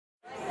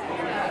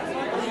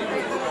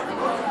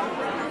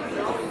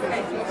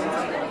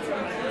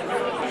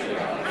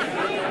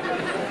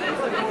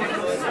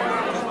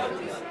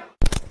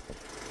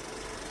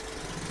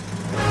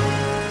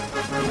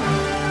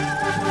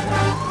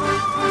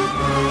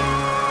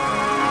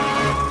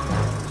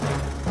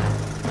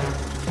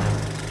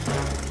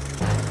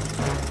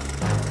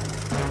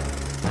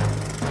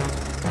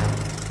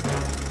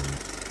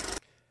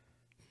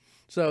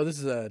So this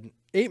is an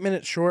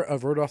 8-minute short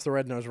of Rudolph the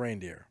Red-Nosed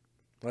Reindeer.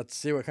 Let's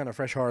see what kind of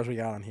fresh horrors we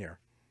got on here.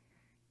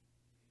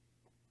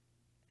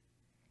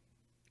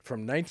 From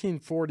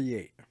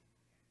 1948.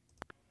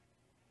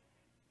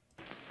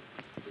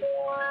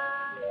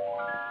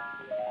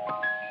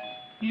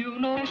 You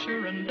know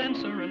Dasher and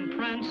Dancer and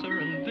Prancer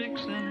and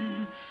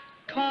Vixen,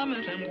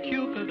 Comet and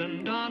Cupid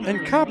and Donner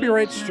and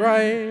copyright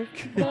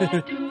strike.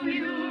 What do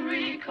you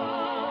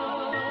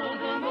recall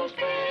the most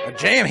A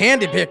jam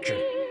handy picture.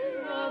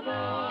 of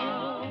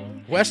all?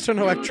 Western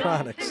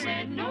Electronics. The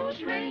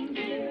red-nosed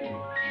reindeer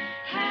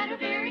had a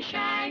very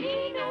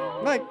shiny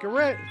nose. Like a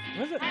red.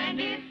 Was it? And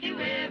if you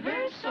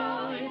ever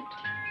saw it,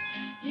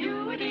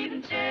 you would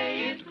even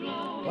say it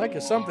glowed. Like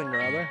a something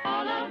or other.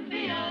 All of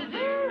the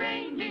other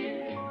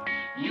reindeer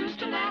used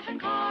to laugh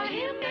and call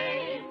him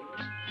names.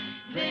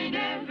 They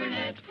never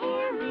let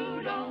poor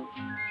Rudolph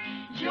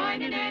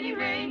join in any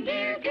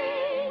reindeer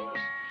games.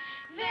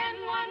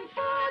 Then one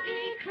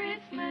foggy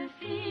Christmas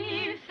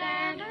Eve,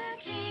 Santa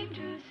came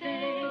to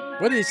say,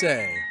 What did he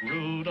say?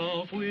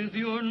 Rudolph, with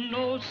your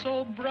nose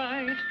so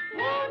bright,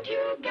 won't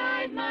you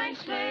guide my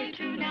sleigh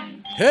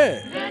tonight?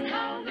 Hey. Then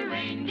how the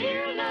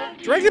reindeer loved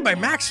you. Directed by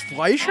Max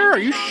Fleischer? Are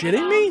you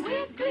shitting me?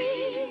 With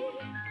glee.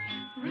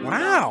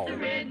 Wow. Rudolph the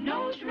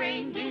red-nosed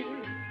reindeer,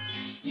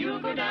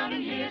 you'll go down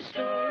in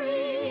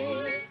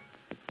history.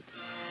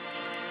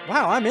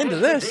 Wow, I'm into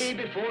this. The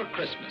day before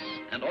Christmas,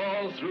 and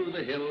all through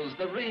the hills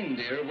the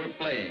reindeer were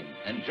playing,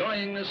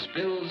 enjoying the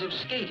spills of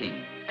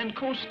skating and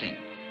coasting.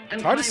 And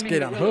It's hard to climbing skate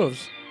the on willows,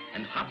 hooves.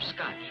 and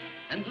hopscotch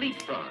and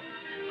leapfrog,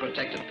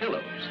 protective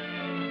pillows.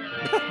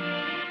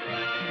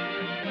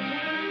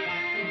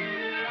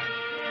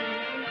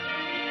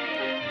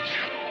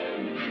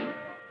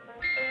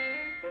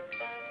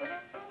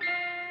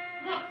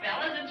 Look,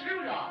 fellas, it's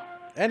Rudolph.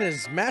 And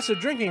his massive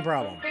drinking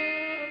problem.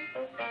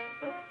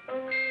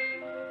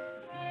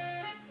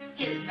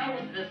 His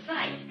nose is a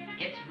sight.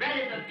 It's red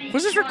as a beet.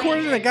 Was this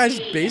recorded in a guy's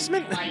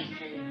basement? Twice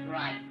as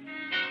bright.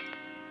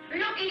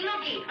 Looky,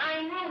 looky,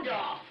 I'm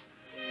Rudolph.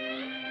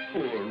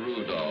 Poor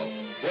Rudolph.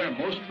 Where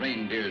most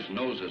reindeers'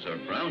 noses are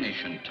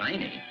brownish and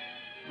tiny,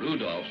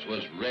 Rudolph's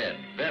was red,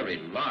 very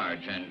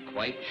large, and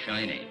quite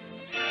shiny.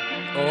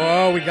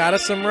 Oh, we got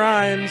us some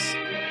rhymes.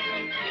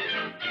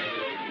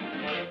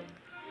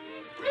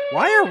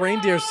 Why are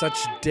reindeers such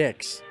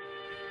dicks?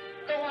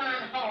 Go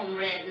on home,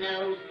 Red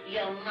Nose.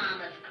 Your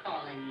mama's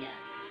calling you.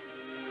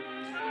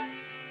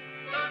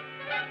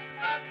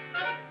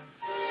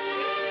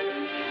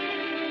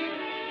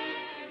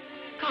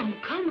 Come,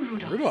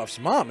 Rudolph. Rudolph's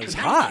mom is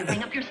Tonight, hot. you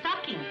bring up your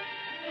stocking.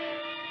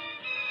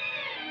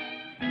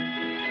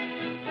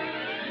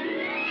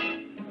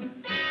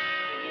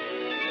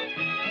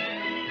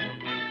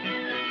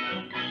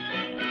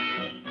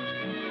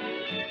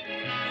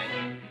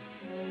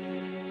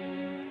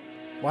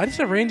 Why does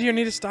a reindeer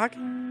need a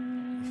stocking?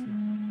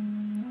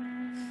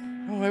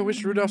 Oh, I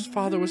wish Rudolph's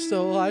father was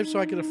still alive so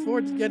I could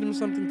afford to get him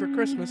something for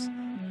Christmas.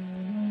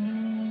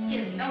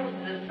 His nose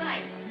is a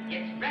sight.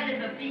 It's red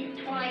as a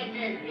beet, twice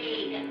as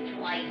big and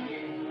twice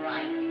as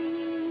bright.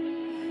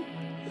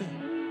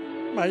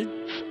 My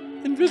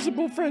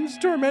invisible friends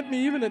torment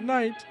me even at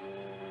night.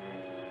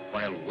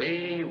 While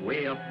way,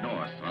 way up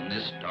north on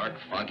this dark,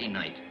 foggy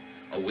night,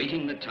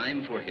 awaiting the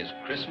time for his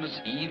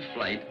Christmas Eve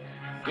flight,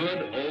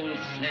 good old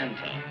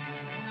Santa.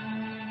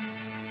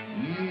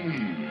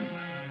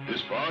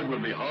 This fog will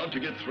be hard to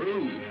get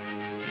through.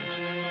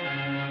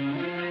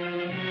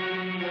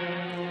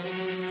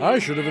 I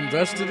should have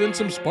invested in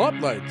some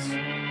spotlights.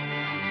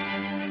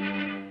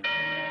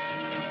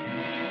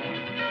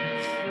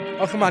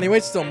 Oh, come on. He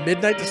waits till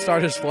midnight to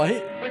start his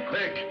flight?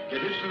 Quick,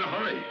 get hitched in a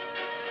hurry.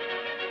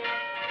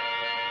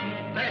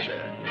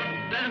 Dasher,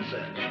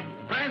 Dancer,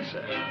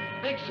 Prancer,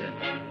 Vixen,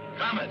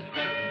 Comet,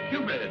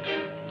 Cupid,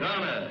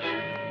 Donner,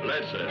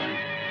 Blitzer.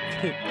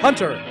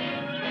 Hunter.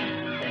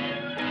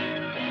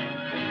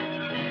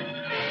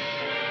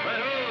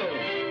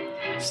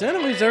 Hi-ho! Santa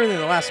leaves everything at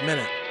the last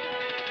minute.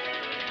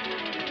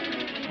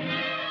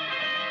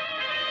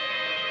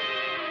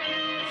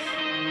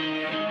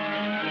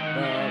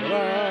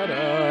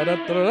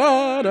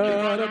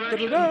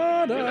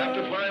 You'll have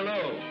to fly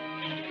low.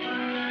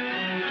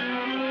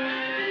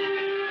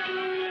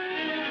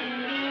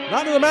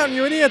 Not to the mountain,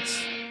 you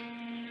idiots!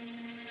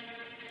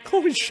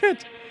 Holy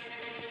shit!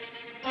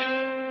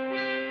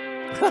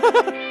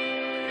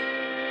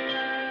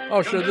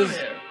 Oh, sure, Come this down is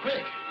here,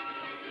 quick!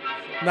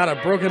 not a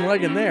broken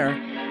leg in there.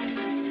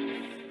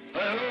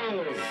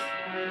 Hi-ho!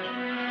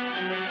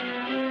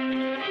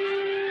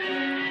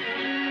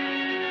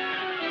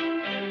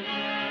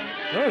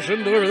 Oh,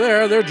 shouldn't deliver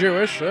there. They're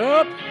Jewish.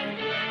 Up.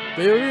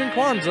 Bailey and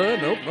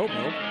Kwanzaa. Nope, nope,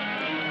 nope.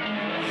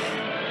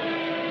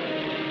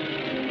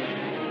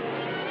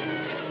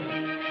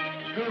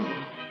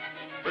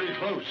 Pretty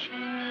close.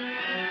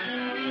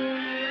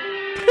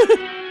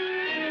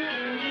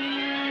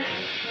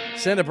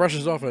 Santa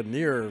brushes off a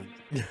near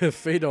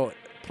fatal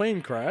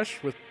plane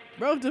crash with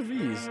relative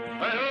ease.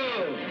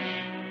 Hi-ho!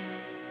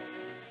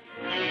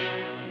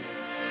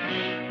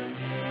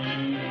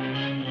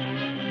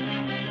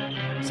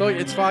 So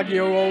it's foggy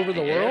all over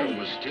the The air world?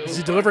 was still Is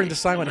he delivering to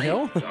foggy, Silent night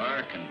Hill?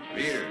 Dark and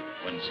weird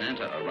when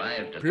Santa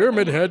arrived at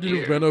Pyramid the home Head, of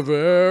you've Deer. been a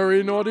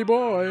very naughty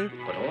boy.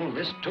 But all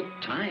this took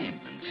time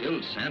and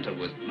filled Santa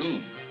with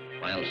gloom,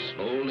 while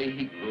slowly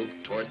he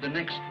groped toward the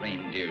next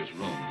reindeer's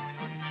room.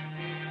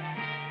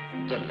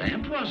 The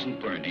lamp wasn't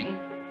burning.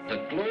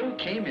 The glow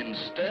came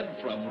instead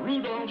from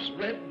Rudolph's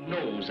red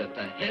nose at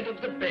the head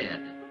of the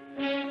bed.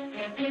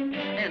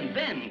 And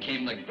then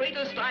came the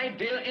greatest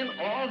idea in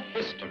all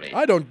history.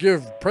 I don't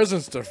give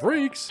presents to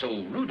freaks.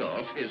 So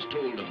Rudolph is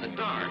told of the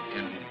dark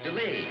and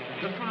delay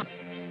the fun.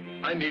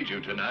 I need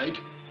you tonight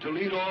to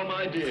lead all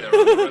my deer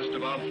on the rest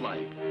of our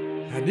flight.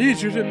 I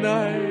need you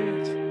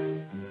tonight.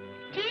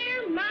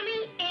 Dear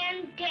Mommy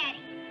and Daddy,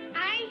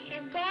 I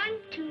have gone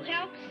to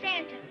help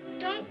Santa.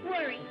 Don't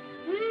worry.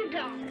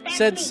 Rudolph, that's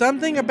Said me.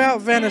 something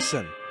about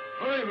venison.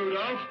 Hurry,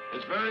 Rudolph.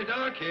 It's very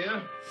dark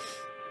here.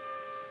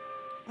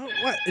 Oh,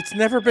 what? It's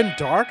never been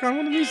dark on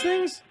one of these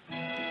things?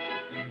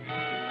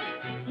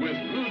 With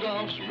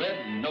Rudolph's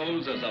red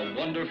nose as a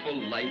wonderful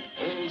light,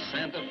 old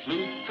Santa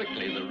flew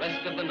quickly the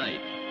rest of the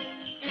night.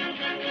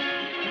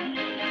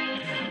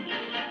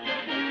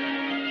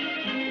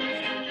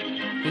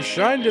 He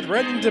shined it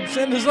right into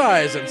Santa's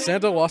eyes, and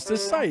Santa lost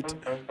his sight.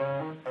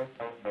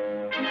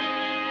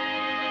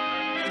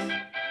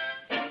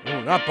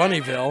 Ooh, not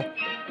Bunnyville.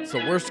 It's the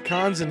worst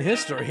cons in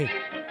history.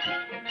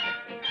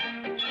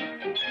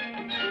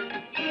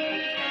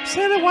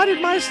 Santa, why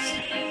did my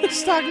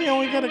stocking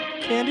only get a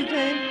candy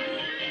cane?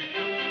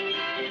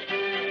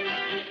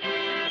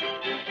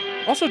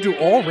 Also, do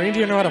all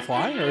reindeer know how to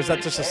fly, or is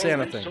that just a Santa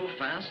Went thing? so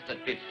fast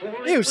that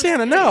before Ew, it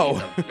Santa, was no.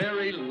 ready, the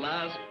very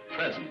last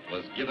present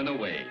was given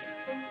away.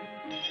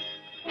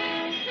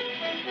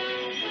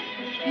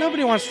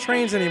 Nobody wants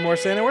trains anymore,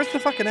 Santa. Where's the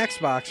fucking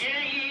Xbox? Hear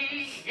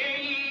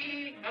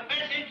ye, a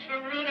message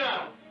from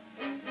Rudolph.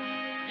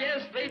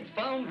 Yes, they'd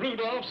found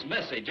Rudolph's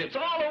message. It's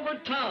all over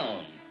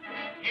town.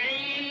 Hear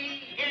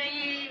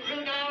ye,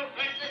 Rudolph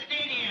at the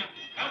stadium.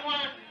 Come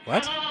on.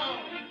 What? Come on.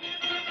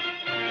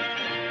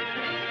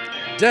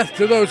 Death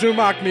to those who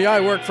mock me. I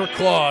work for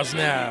Claus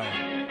now.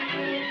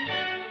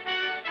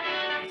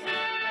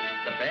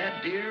 The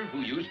bad deer who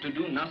used to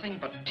do nothing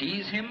but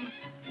tease him,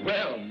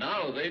 well,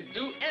 now they'd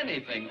do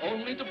anything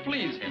only to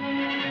please him.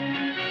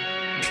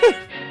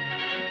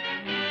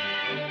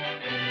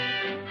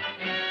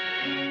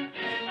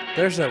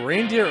 There's a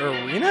reindeer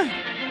arena?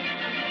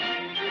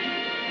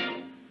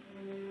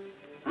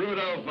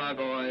 Rudolph, my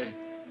boy,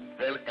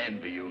 they'll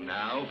envy you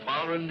now,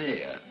 far and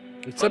near.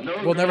 Except But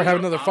no we'll never have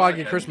greater another honor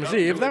foggy can Christmas come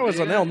Eve. to That a was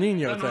an deer El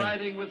Nino than thing.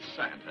 riding with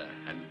Santa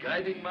and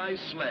guiding my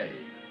sleigh.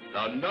 The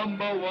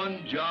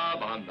 #1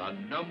 job on the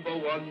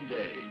 #1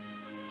 day.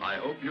 I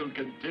hope you'll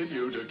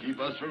continue to keep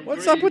us from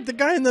What's grief. up with the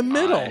guy in the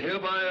middle? I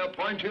hereby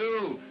appoint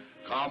you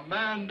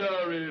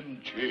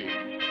Commander-in-Chief.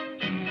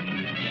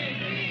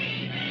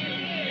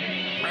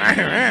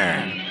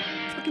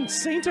 Fucking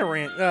Satan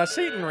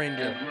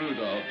reindeer. And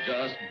Rudolph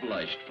just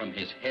blushed from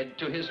his head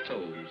to his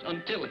toes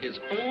until his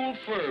whole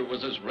fur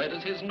was as red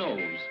as his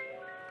nose.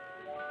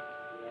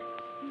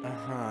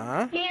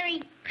 Uh-huh.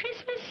 Merry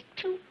Christmas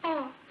to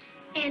all,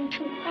 and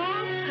to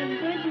all a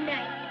good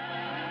night.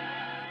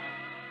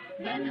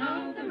 Then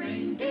how the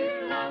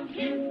reindeer loved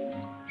him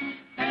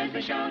as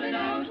they shouted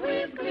out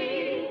with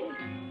glee.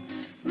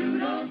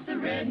 Rudolph the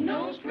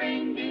red-nosed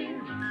reindeer.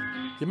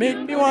 You make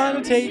me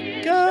want to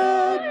take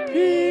a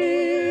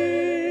pee.